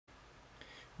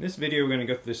In this video, we're going to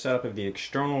go through the setup of the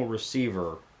external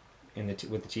receiver with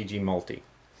the TG Multi.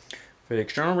 For the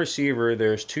external receiver,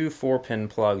 there's two 4-pin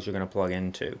plugs you're going to plug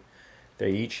into. They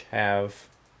each have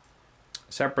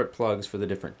separate plugs for the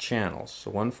different channels. So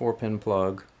one 4-pin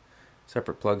plug,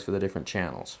 separate plugs for the different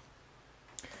channels.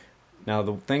 Now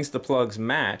the things the plugs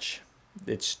match,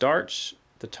 it starts,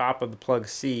 the top of the plug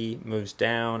C moves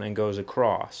down and goes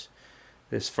across.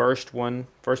 This first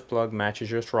plug matches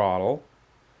your throttle.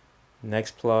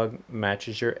 Next plug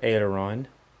matches your aileron.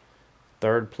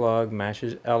 Third plug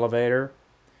matches elevator.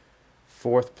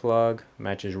 Fourth plug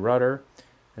matches rudder.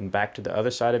 And back to the other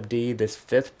side of D, this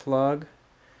fifth plug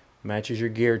matches your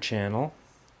gear channel.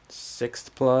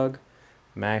 Sixth plug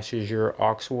matches your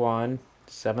aux 1.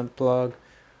 Seventh plug,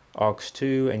 aux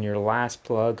 2, and your last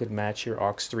plug could match your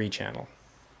aux 3 channel.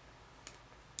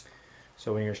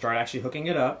 So when you start actually hooking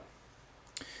it up,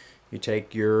 you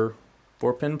take your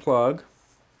 4-pin plug,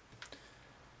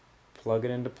 plug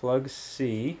it into plug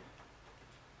C,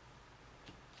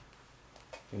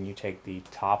 and you take the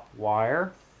top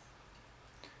wire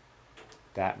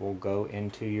that will go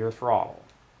into your throttle.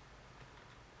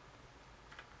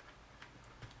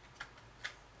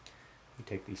 You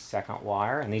take the second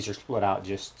wire, and these are split out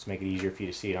just to make it easier for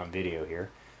you to see it on video here.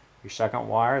 Your second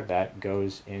wire that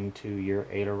goes into your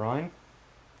aileron.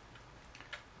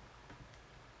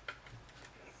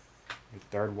 Your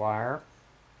third wire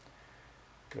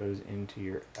goes into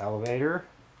your elevator.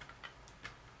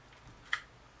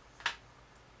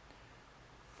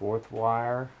 Fourth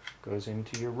wire goes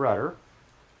into your rudder.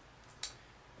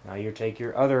 Now you take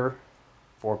your other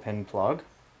 4-pin plug,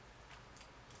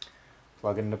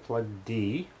 plug into plug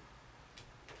D,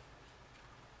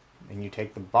 and you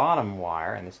take the bottom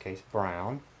wire, in this case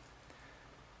brown,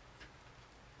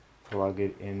 plug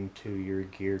it into your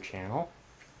gear channel.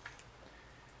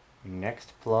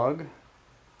 Next plug,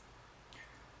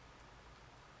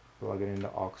 plug it into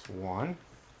aux 1.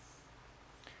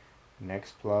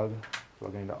 Next plug,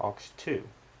 plug it into aux 2.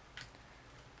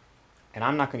 And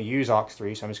I'm not going to use aux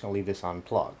 3, so I'm just going to leave this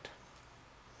unplugged.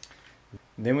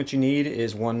 Then what you need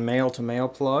is one male-to-male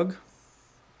plug.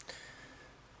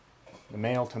 The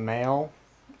male-to-male,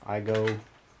 I go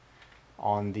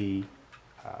on the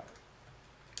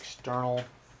external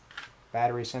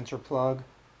battery sensor plug,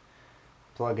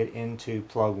 plug it into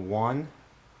plug 1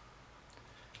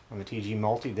 on the TG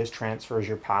Multi. This transfers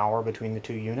your power between the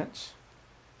two units.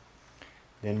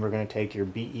 Then we're going to take your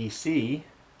BEC,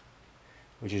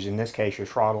 which is in this case your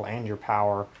throttle and your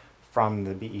power from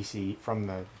the BEC, from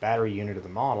the battery unit of the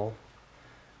model,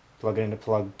 plug it into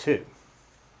plug 2.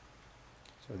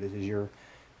 So this is your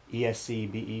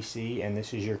ESC, BEC, and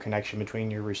this is your connection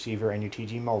between your receiver and your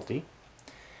TG Multi.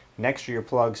 Next are your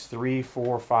plugs 3,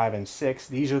 4, 5, and 6.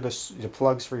 These are the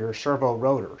plugs for your servo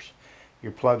rotors.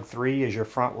 Your plug 3 is your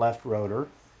front left rotor.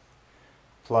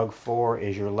 Plug 4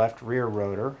 is your left rear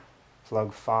rotor.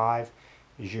 Plug 5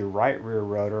 is your right rear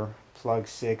rotor. Plug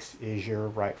 6 is your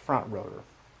right front rotor.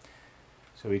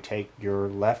 So we take your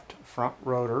left front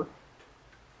rotor,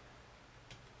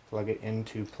 plug it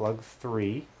into plug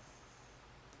 3.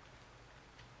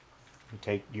 You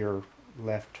take your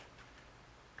left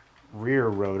rear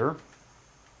rotor,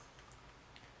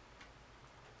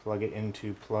 plug it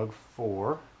into plug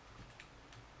 4.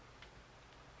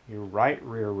 Your right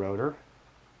rear rotor,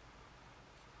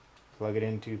 plug it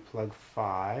into plug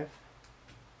 5.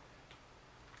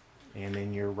 And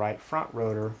then your right front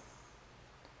rotor,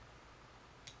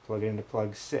 plug it into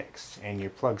plug 6. And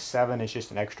your plug 7 is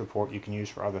just an extra port you can use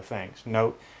for other things.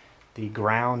 Note, the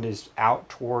ground is out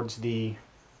towards the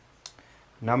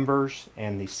numbers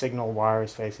and the signal wire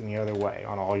is facing the other way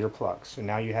on all your plugs. So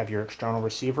now you have your external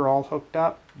receiver all hooked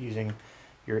up using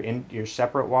your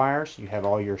separate wires. You have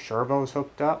all your servos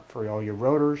hooked up for all your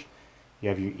rotors. You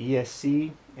have your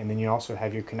ESC, and then you also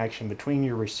have your connection between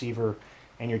your receiver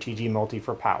and your TG Multi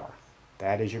for power.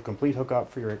 That is your complete hookup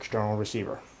for your external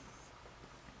receiver.